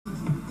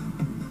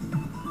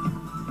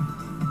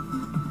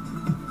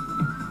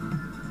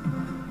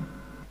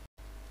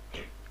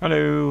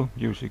Hello,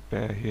 Music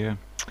Bear here.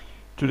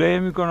 Today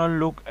we're gonna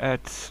look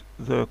at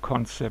the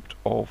concept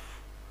of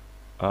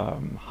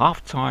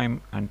half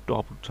time and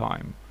double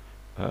time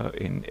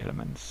in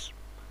elements.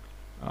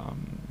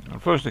 I'll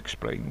first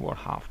explain what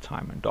half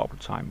time and double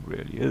time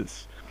really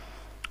is.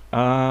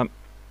 Uh,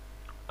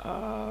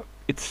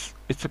 it's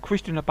a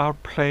question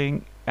about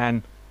playing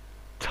an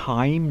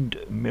timed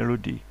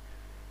melody.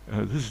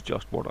 This is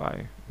just what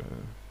I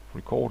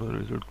recorded a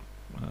little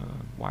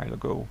while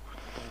ago,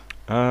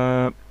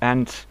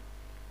 and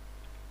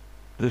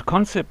the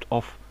concept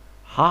of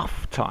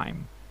half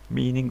time,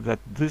 meaning that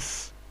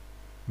this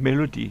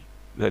melody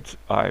that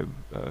I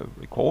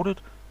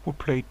recorded would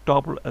play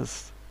double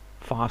as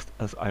fast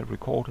as I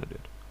recorded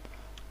it.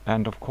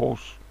 And of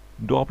course,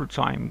 double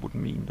time would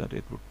mean that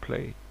it would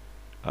play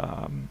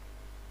um,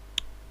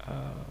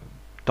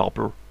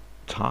 double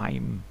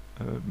time,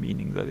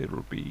 meaning that it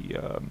will be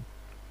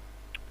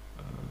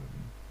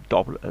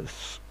double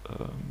as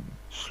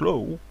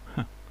slow,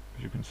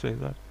 if you can say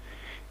that,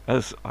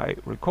 as I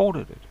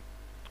recorded it.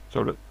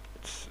 So that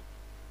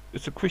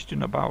it's a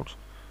question about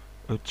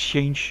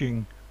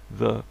changing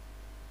the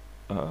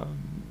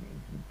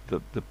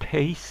the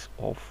pace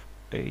of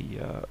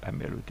a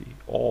melody,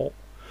 or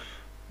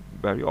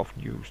very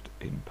often used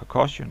in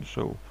percussion.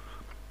 So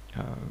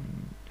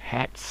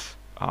hats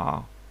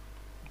are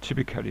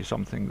typically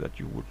something that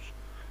you would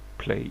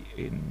play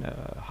in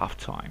half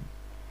time.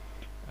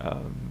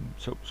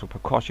 So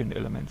percussion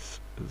elements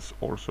is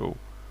also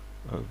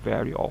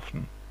very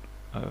often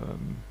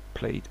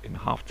played in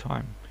half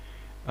time.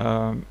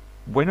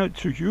 When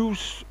to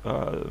use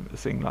a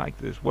thing like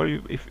this? Well,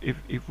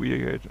 if we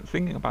are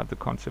thinking about the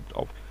concept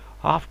of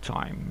half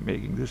time,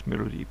 making this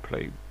melody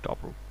play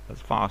double as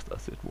fast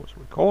as it was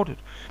recorded,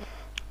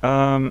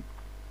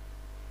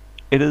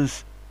 it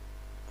is,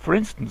 for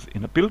instance,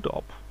 in a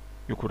build-up,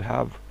 you could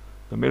have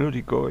the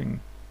melody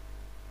going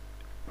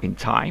in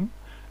time,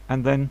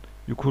 and then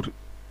you could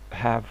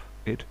have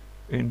it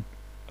in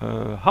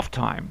half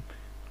time,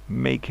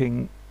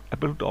 making a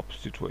build-up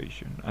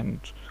situation. And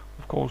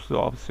of course the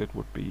opposite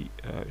would be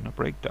in a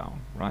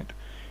breakdown, right,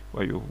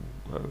 where you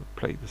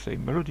play the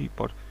same melody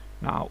but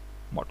now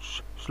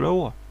much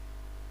slower.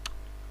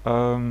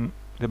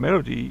 The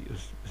melody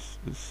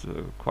is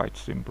quite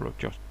simple.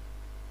 Just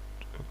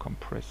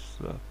compress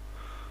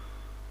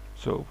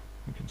so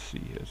you can see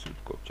here, so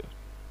it goes just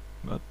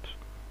up,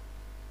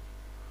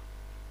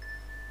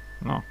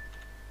 no,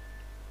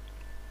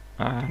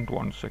 and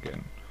once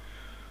again.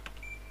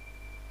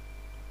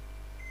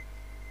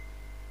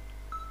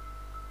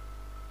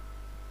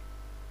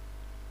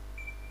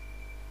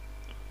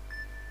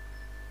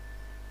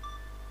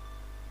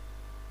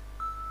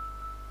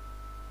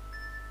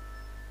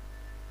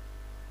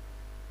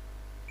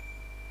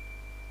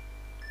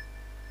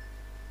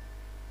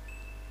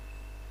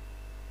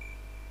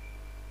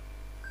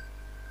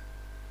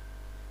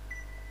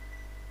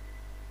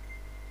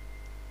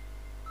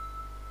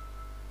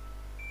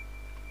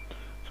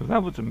 So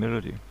that was the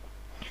melody.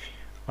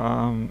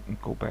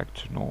 Go back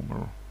to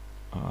normal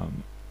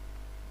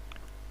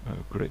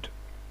grid.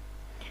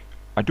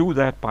 I do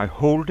that by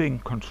holding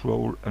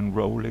control and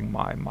rolling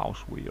my mouse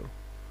wheel.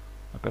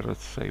 I better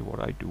say what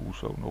I do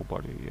so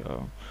nobody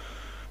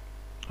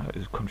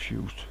is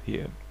confused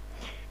here.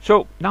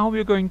 So now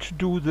we're going to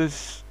do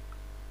this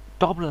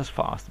double as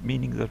fast,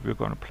 meaning that we're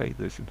going to play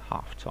this in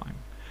half time.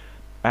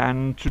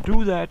 And to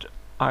do that,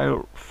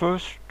 I'll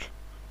first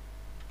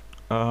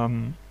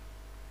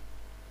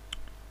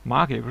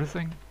mark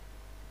everything.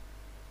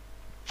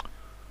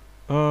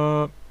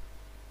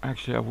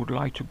 Actually, I would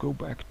like to go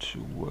back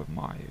to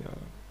my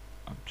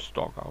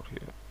stock out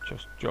here.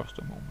 Just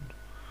a moment.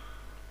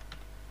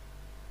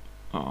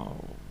 Oh,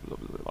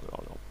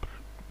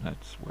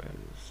 that's where it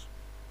is.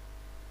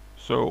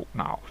 So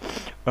now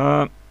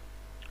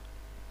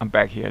I'm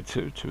back here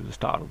to the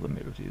start of the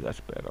melody. That's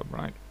better,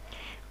 right?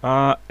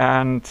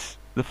 And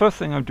the first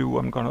thing I do,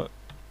 I'm gonna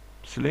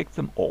select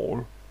them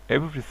all.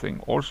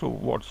 Everything, also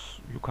what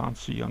you can't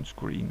see on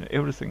screen,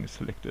 everything is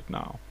selected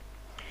now.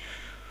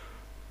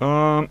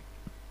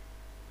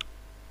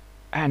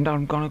 And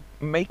I'm gonna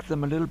make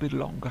them a little bit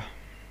longer.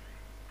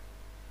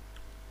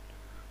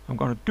 I'm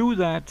gonna do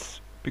that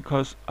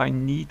because I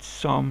need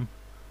some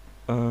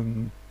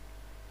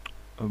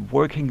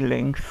working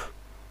length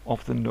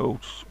of the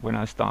notes when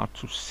I start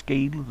to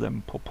scale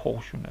them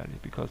proportionally,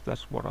 because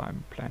that's what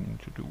I'm planning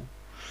to do.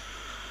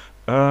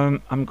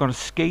 I'm gonna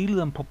scale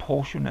them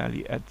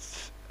proportionally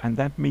and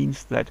that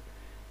means that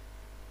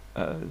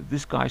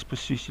this guy's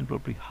position will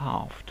be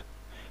halved,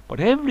 but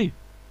every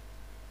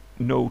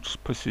note's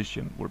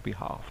position will be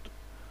halved,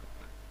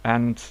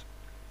 and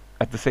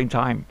at the same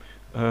time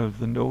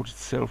the note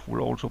itself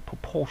will also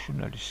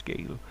proportionally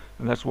scale,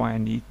 and that's why I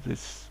need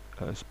this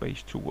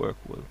space to work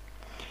with.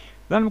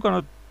 Then I'm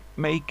gonna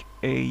make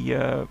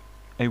a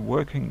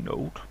working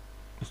note.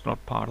 It's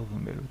not part of the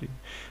melody,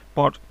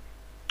 but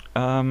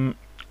I'm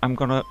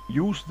gonna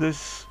use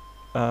this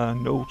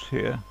note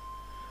here,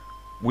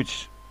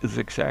 which is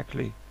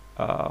exactly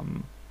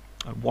 1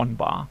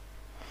 bar,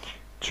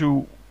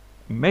 to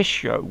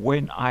measure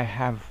when I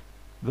have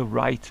the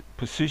right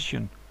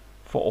position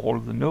for all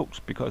the notes,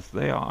 because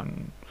they are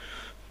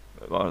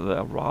well,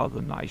 they're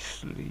rather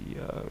nicely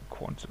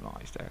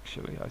quantized.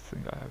 Actually, I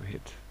think I have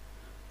hit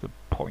the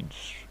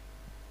points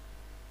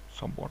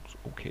somewhat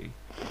okay.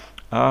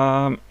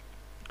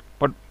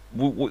 But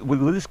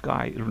with this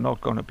guy, it's not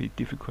going to be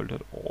difficult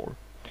at all.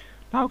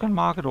 Now I can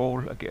mark it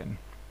all again.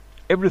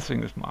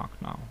 Everything is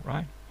marked now,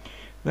 right?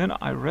 Then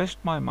I rest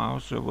my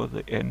mouse over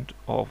the end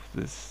of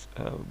this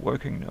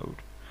working note,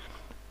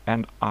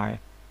 and I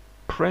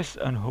press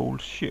and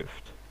hold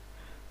Shift.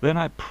 Then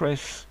I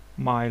press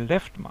my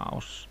left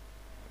mouse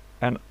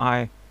and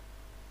I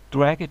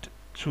drag it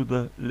to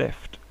the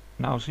left.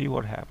 Now see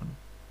what happens.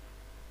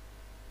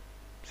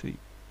 See,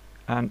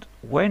 and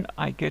when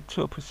I get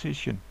to a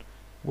position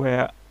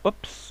where,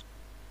 oops,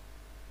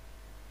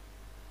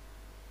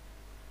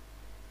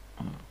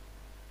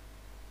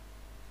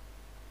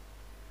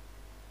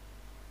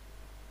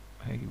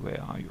 hey,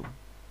 where are you?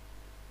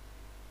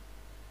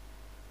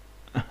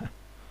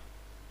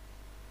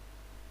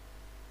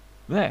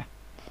 There.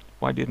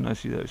 Why didn't I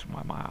see those?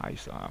 My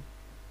eyes are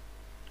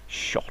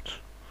shot.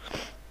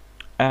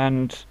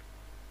 And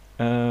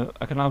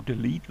I can now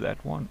delete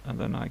that one, and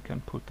then I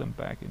can put them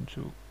back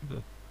into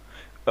the...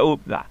 Oh,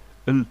 I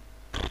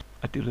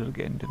did it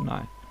again, didn't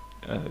I?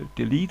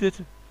 Delete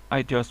it.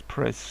 I just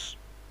press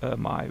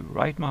my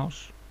right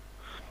mouse,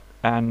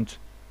 and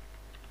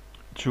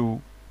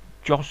to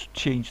just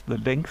change the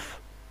length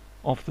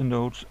of the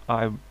notes,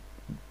 I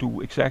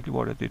do exactly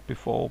what I did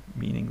before,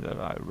 meaning that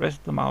I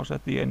rest the mouse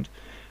at the end,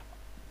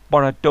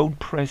 but I don't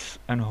press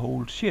and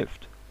hold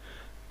Shift.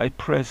 I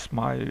press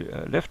my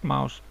left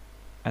mouse,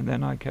 and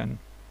then I can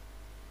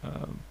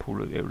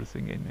pull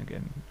everything in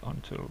again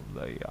until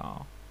they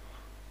are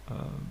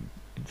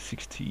in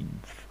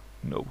 16th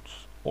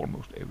notes,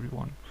 almost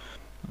everyone.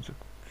 There's a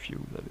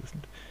few that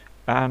isn't.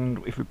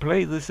 And if we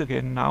play this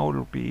again, now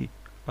it'll be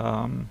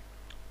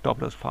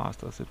double as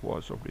fast as it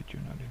was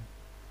originally.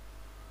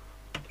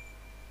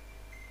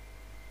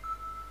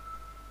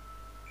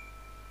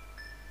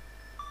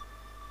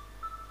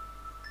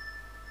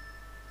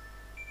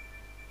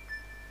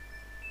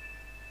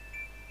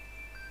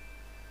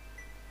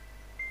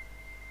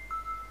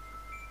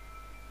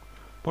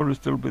 But it'll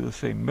still be the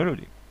same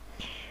melody.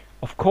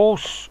 Of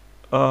course,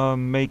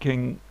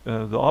 making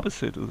the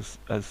opposite is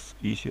as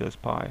easy as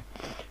pie,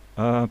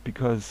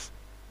 because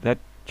that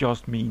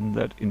just means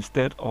that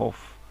instead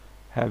of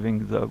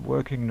having the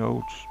working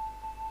notes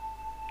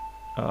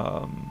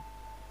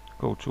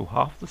go to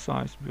half the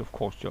size, we of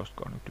course just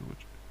gonna do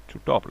it to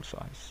double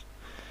size.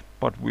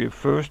 But we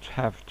first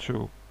have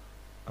to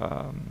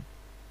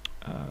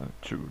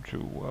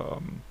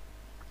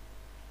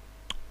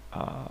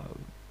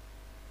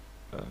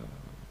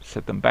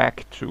set them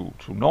back to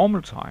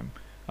normal time.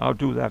 I'll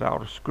do that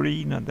out of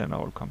screen, and then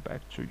I'll come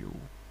back to you.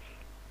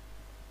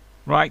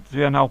 Right,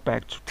 we are now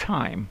back to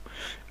time,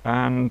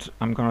 and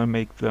I'm gonna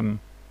make them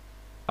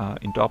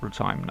in double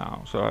time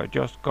now. So I'm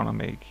just gonna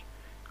make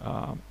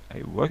a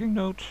working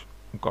note.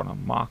 I'm gonna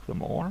mark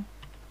them all.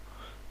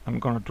 I'm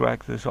gonna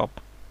drag this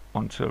up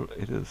until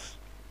it is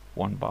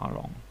 1 bar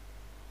long.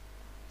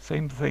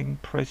 Same thing,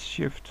 press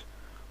Shift,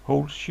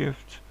 hold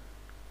Shift,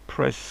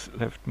 press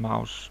left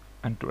mouse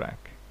and drag.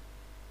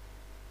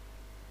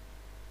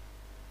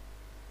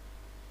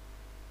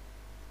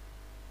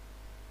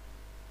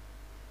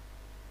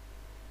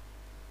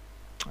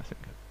 I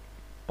think I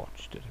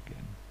botched it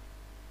again.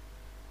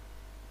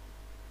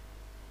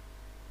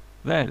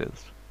 There it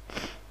is.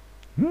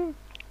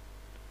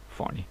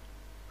 Funny.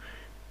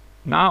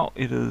 Now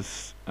it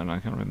is, and I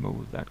can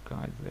remove that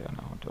guy there.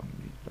 Now I don't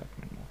need that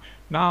anymore.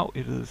 Now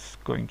it is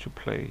going to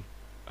play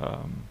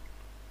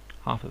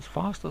half as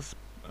fast as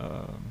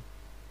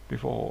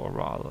before, or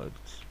rather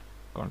it's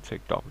going to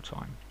take double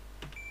time.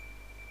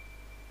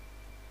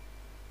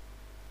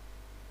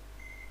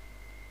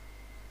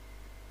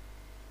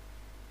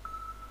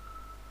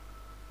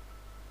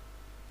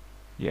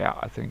 Yeah,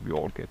 I think we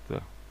all get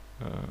the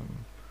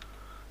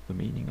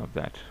meaning of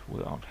that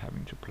without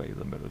having to play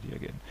the melody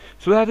again.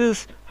 So that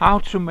is how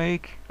to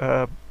make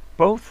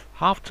both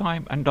half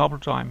time and double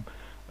time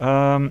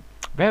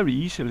very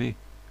easily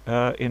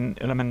in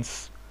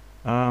LMMS.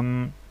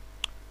 And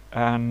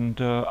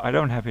I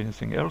don't have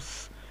anything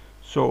else,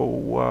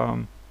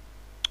 so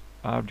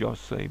I'll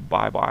just say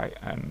bye bye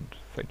and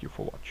thank you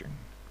for watching.